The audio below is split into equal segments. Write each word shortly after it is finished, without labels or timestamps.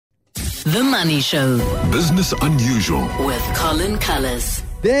The Money Show. Business Unusual With Colin Cullis.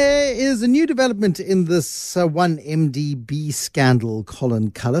 There is a new development in this 1MDB scandal,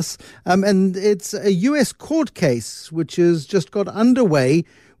 Colin Cullis. And it's a US court case which has just got underway,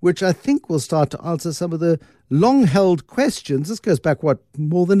 which I think will start to answer some of the long-held questions. This goes back,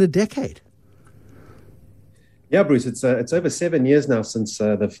 more than a decade? Yeah, Bruce, it's over 7 years now since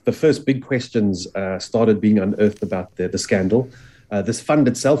the first big questions started being unearthed about the scandal. This fund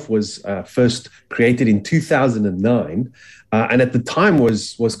itself was first created in 2009, and at the time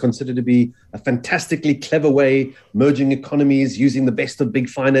was considered to be a fantastically clever way, merging economies, using the best of big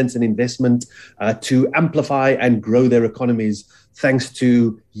finance and investment to amplify and grow their economies, thanks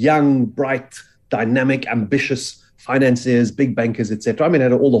to young, bright, dynamic, ambitious financiers, big bankers, etc. I mean,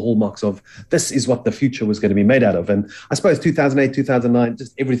 it had all the hallmarks of this is what the future was going to be made out of. And I suppose 2008, 2009,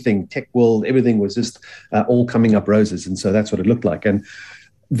 just everything, tech world, everything was just all coming up roses. And so that's what it looked like. And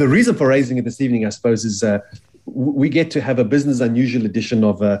the reason for raising it this evening, I suppose, is we get to have a business unusual edition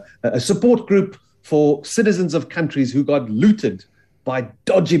of a support group for citizens of countries who got looted by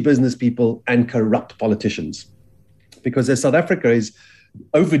dodgy business people and corrupt politicians. Because as South Africa is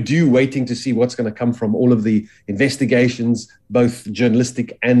overdue waiting to see what's going to come from all of the investigations, both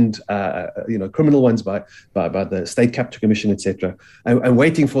journalistic and criminal ones by the State Capture Commission, etc., and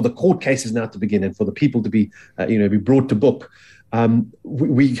waiting for the court cases now to begin and for the people to be brought to book.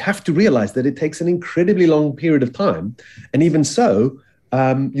 We have to realize that it takes an incredibly long period of time, and even so,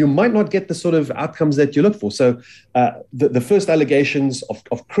 you might not get the sort of outcomes that you look for. So the first allegations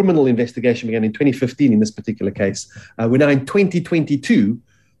of criminal investigation began in 2015 in this particular case. We're now in 2022.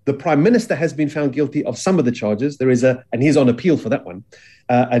 The Prime Minister has been found guilty of some of the charges. There is and he's on appeal for that one.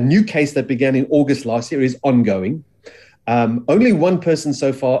 A new case that began in August last year is ongoing. Only one person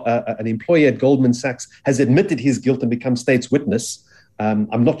so far, an employee at Goldman Sachs, has admitted his guilt and become state's witness.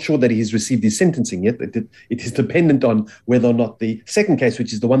 I'm not sure that he's received his sentencing yet. It is dependent on whether or not the second case,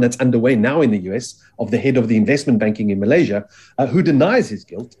 which is the one that's underway now in the US, of the head of the investment banking in Malaysia, who denies his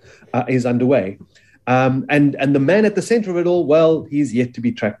guilt, is underway. And the man at the center of it all, well, he's yet to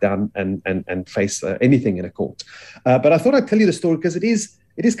be tracked down and face anything in a court. But I thought I'd tell you the story because it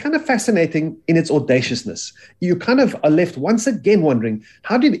is kind of fascinating in its audaciousness. You kind of are left once again wondering,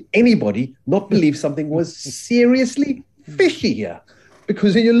 how did anybody not believe something was seriously fishy here?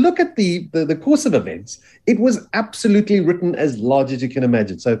 Because when you look at the course of events, it was absolutely written as large as you can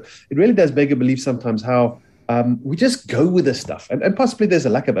imagine. So it really does beg a belief sometimes how we just go with this stuff. And possibly there's a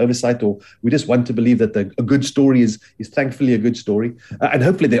lack of oversight, or we just want to believe that a good story is thankfully a good story. And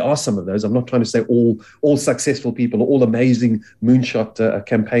hopefully there are some of those. I'm not trying to say all successful people or all amazing moonshot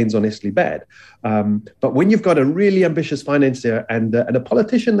campaigns are necessarily bad. But when you've got a really ambitious financier and a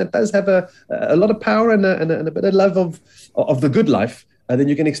politician that does have a lot of power and a bit of love of the good life, then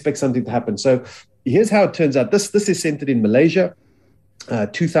you can expect something to happen. So here's how it turns out. This is centered in Malaysia.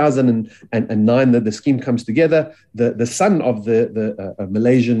 2009, the scheme comes together. The son of the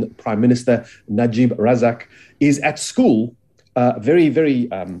Malaysian Prime Minister, Najib Razak, is at school, very, very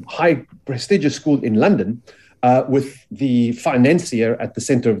high prestigious school in London, with the financier at the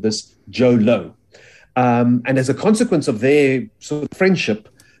center of this, Joe Low. And as a consequence of their sort of friendship,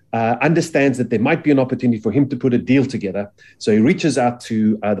 understands that there might be an opportunity for him to put a deal together. So he reaches out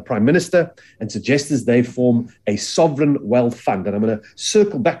to the Prime Minister and suggests they form a sovereign wealth fund. And I'm going to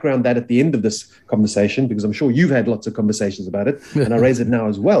circle back around that at the end of this conversation, because I'm sure you've had lots of conversations about it. And I raise it now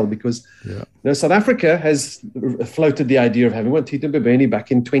as well, because South Africa has floated the idea of having one. Tito Mboweni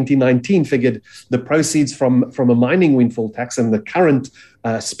back in 2019 figured the proceeds from a mining windfall tax and the current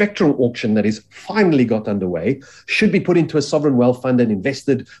spectrum auction that is finally got underway should be put into a sovereign wealth fund and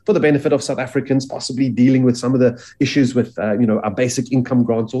invested for the benefit of South Africans, possibly dealing with some of the issues with our basic income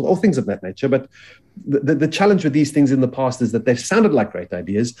grants or things of that nature. But the challenge with these things in the past is that they've sounded like great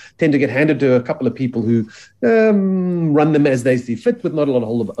ideas, tend to get handed to a couple of people who run them as they see fit, with not a lot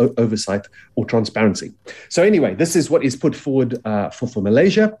of oversight or transparency. So anyway, this is what is put forward for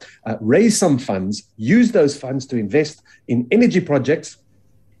Malaysia. Raise some funds, use those funds to invest in energy projects,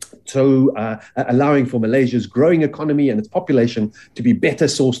 so allowing for Malaysia's growing economy and its population to be better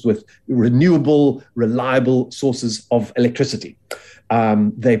sourced with renewable, reliable sources of electricity.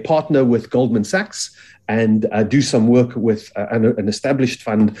 They partner with Goldman Sachs and do some work with an established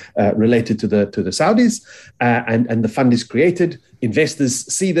fund related to the Saudis, and the fund is created. Investors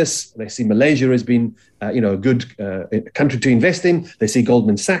see this; they see Malaysia has been, a good country to invest in. They see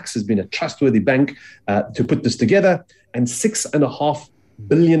Goldman Sachs has been a trustworthy bank to put this together, and $6.5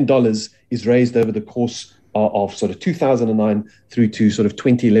 billion is raised over the course of sort of 2009 through to sort of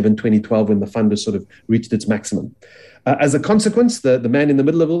 2011, 2012, when the fund has sort of reached its maximum. As a consequence, the man in the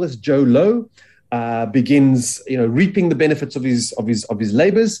middle of all this, Joe Low, begins, reaping the benefits of his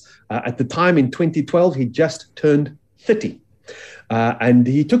labors. At the time in 2012, he just turned 30, and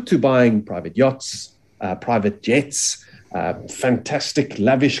he took to buying private yachts, private jets, fantastic,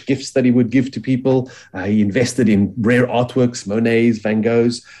 lavish gifts that he would give to people. He invested in rare artworks, Monets, Van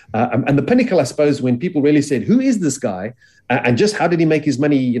Goghs. And the pinnacle, I suppose, when people really said, who is this guy? And just how did he make his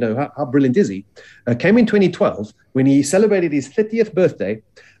money? How brilliant is he? Came in 2012 when he celebrated his 30th birthday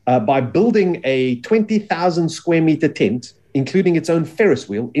by building a 20,000 square meter tent, including its own Ferris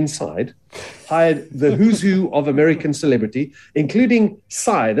wheel inside, hired the who's who of American celebrity, including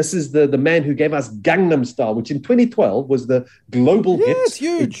Psy. This is the man who gave us Gangnam Style, which in 2012 was the global hit. It's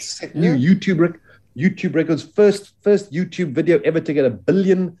huge. Set new YouTube records, first YouTube video ever to get 1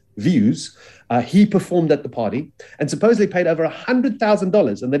 billion views. He performed at the party and supposedly paid over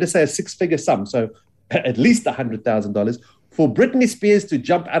 $100,000, and they just say a six-figure sum, so at least $100,000, for Britney Spears to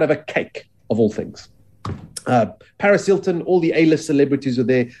jump out of a cake, of all things. Paris Hilton, all the A-list celebrities were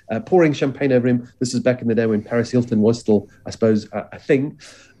there, pouring champagne over him. This is back in the day when Paris Hilton was still, I suppose, a thing.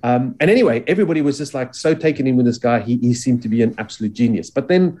 And anyway, everybody was just like so taken in with this guy. He seemed to be an absolute genius. But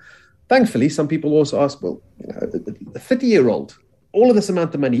then, thankfully, some people also asked, well, the 30-year-old, all of this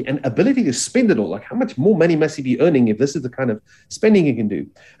amount of money and ability to spend it all, like how much more money must he be earning if this is the kind of spending he can do?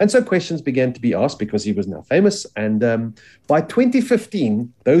 And so questions began to be asked because he was now famous. And by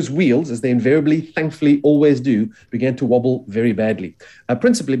 2015, those wheels, as they invariably, thankfully, always do, began to wobble very badly,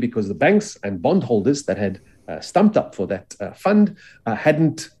 principally because the banks and bondholders that had stumped up for that fund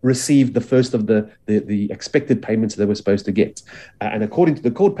hadn't received the first of the expected payments they were supposed to get. And according to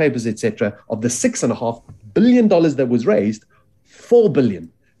the court papers, etc., of the $6.5 billion that was raised, $4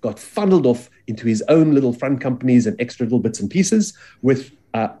 billion got funneled off into his own little fund companies and extra little bits and pieces, with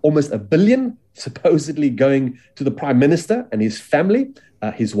almost $1 billion supposedly going to the prime minister and his family.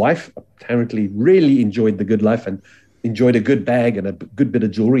 His wife apparently really enjoyed the good life and enjoyed a good bag and a good bit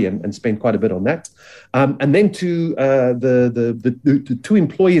of jewelry and spent quite a bit on that. And then to the two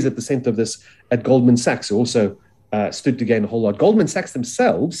employees at the center of this at Goldman Sachs, who also stood to gain a whole lot. Goldman Sachs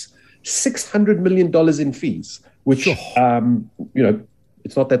themselves, $600 million in fees, which,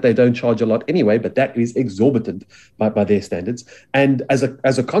 it's not that they don't charge a lot anyway, but that is exorbitant by their standards. And as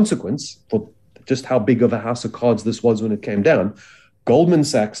a consequence, for just how big of a house of cards this was when it came down, Goldman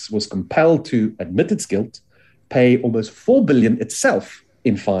Sachs was compelled to admit its guilt, pay almost $4 billion itself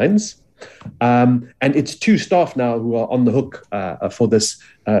in fines, and its two staff now who are on the hook for this,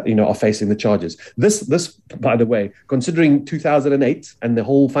 are facing the charges. This, by the way, considering 2008 and the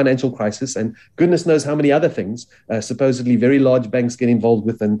whole financial crisis and goodness knows how many other things supposedly very large banks get involved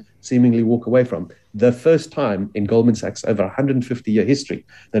with and seemingly walk away from, the first time in Goldman Sachs over 150-year history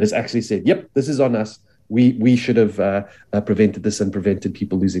that has actually said, yep, this is on us. We should have prevented this and prevented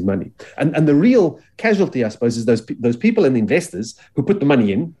people losing money. And the real casualty, I suppose, is those people and the investors who put the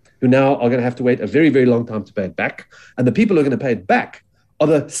money in, who now are going to have to wait a very, very long time to pay it back. And the people who are going to pay it back are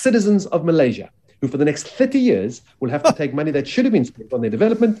the citizens of Malaysia, who for the next 30 years will have to take money that should have been spent on their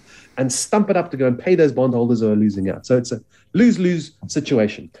development and stump it up to go and pay those bondholders who are losing out. So it's a lose-lose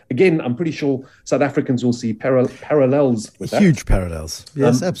situation. Again, I'm pretty sure South Africans will see parallels with that. Huge parallels.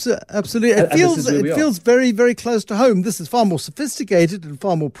 Yes, absolutely. It feels very, very close to home. This is far more sophisticated and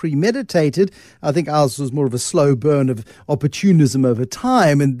far more premeditated. I think ours was more of a slow burn of opportunism over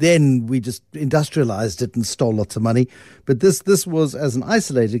time, and then we just industrialized it and stole lots of money. But this was, as an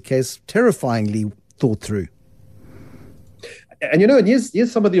isolated case, terrifyingly thought through. And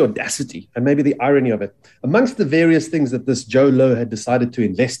here's some of the audacity and maybe the irony of it. Amongst the various things that this Joe Low had decided to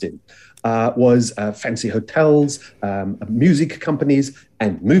invest in was fancy hotels, music companies,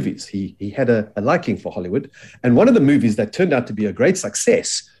 and movies. He had a liking for Hollywood. And one of the movies that turned out to be a great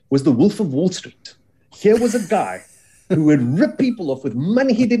success was The Wolf of Wall Street. Here was a guy who would rip people off with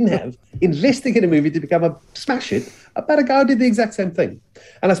money he didn't have, investing in a movie to become a smash hit about a guy who did the exact same thing.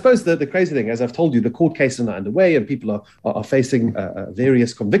 And I suppose the crazy thing, as I've told you, the court cases are underway and people are facing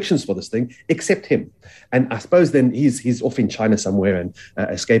various convictions for this thing, except him. And I suppose then he's off in China somewhere and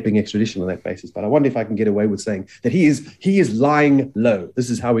escaping extradition on that basis. But I wonder if I can get away with saying that he is lying low. This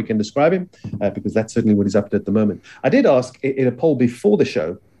is how we can describe him, because that's certainly what he's up to at the moment. I did ask in a poll before the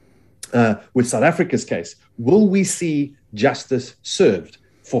show, with South Africa's case, will we see justice served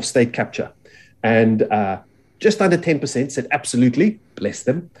for state capture? And just under 10% said absolutely, bless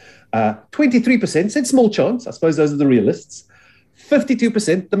them. 23% said small chance. I suppose those are the realists.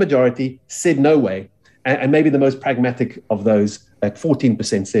 52%, the majority, said no way. And maybe the most pragmatic of those, at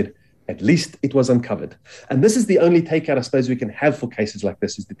 14%, said At least it was uncovered. And this is the only takeout, I suppose, we can have for cases like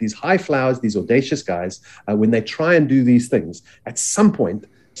this, is that these high flyers, these audacious guys, when they try and do these things, at some point,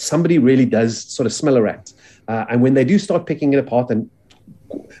 somebody really does sort of smell a rat. And when they do start picking it apart, and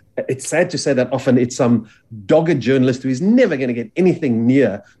it's sad to say that often it's some dogged journalist who is never going to get anything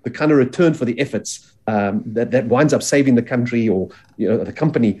near the kind of return for the efforts that winds up saving the country or the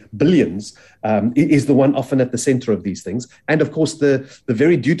company billions, is the one often at the center of these things. And of course, the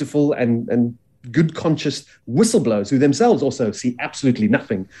very dutiful and good conscious whistleblowers who themselves also see absolutely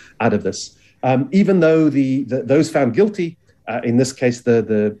nothing out of this. Even though those found guilty, in this case,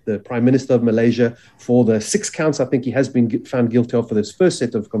 the Prime Minister of Malaysia, for the 6 counts I think he has been found guilty of for this first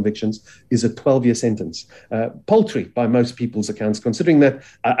set of convictions, is a 12-year sentence. Paltry by most people's accounts, considering that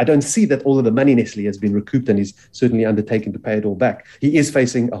I don't see that all of the money necessarily has been recouped, and he's certainly undertaken to pay it all back. He is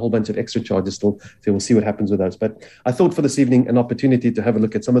facing a whole bunch of extra charges still, so we'll see what happens with those. But I thought for this evening an opportunity to have a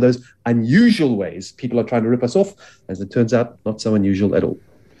look at some of those unusual ways people are trying to rip us off. As it turns out, not so unusual at all.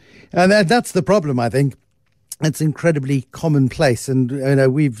 And that's the problem, I think. It's incredibly commonplace, and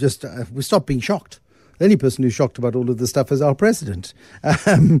we've stopped being shocked. The only person who's shocked about all of this stuff is our president.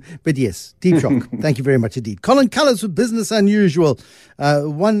 But yes, deep shock. Thank you very much indeed. Colin Cullis with Business Unusual.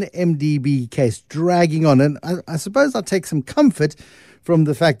 1MDB case dragging on, and I suppose I'll take some comfort from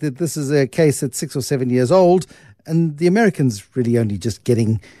the fact that this is a case that's 6 or 7 years old, and the Americans really only just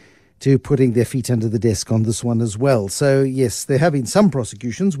getting to putting their feet under the desk on this one as well. So, yes, there have been some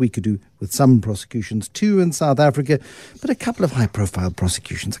prosecutions. We could do with some prosecutions too in South Africa, but a couple of high-profile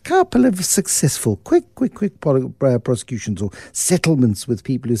prosecutions, a couple of successful, quick prosecutions or settlements with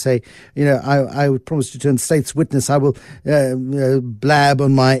people who say, I would promise to turn state's witness. I will blab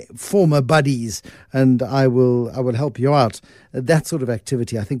on my former buddies, and I will help you out. That sort of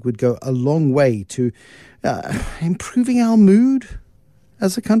activity, I think, would go a long way to improving our mood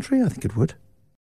as a country. I think it would.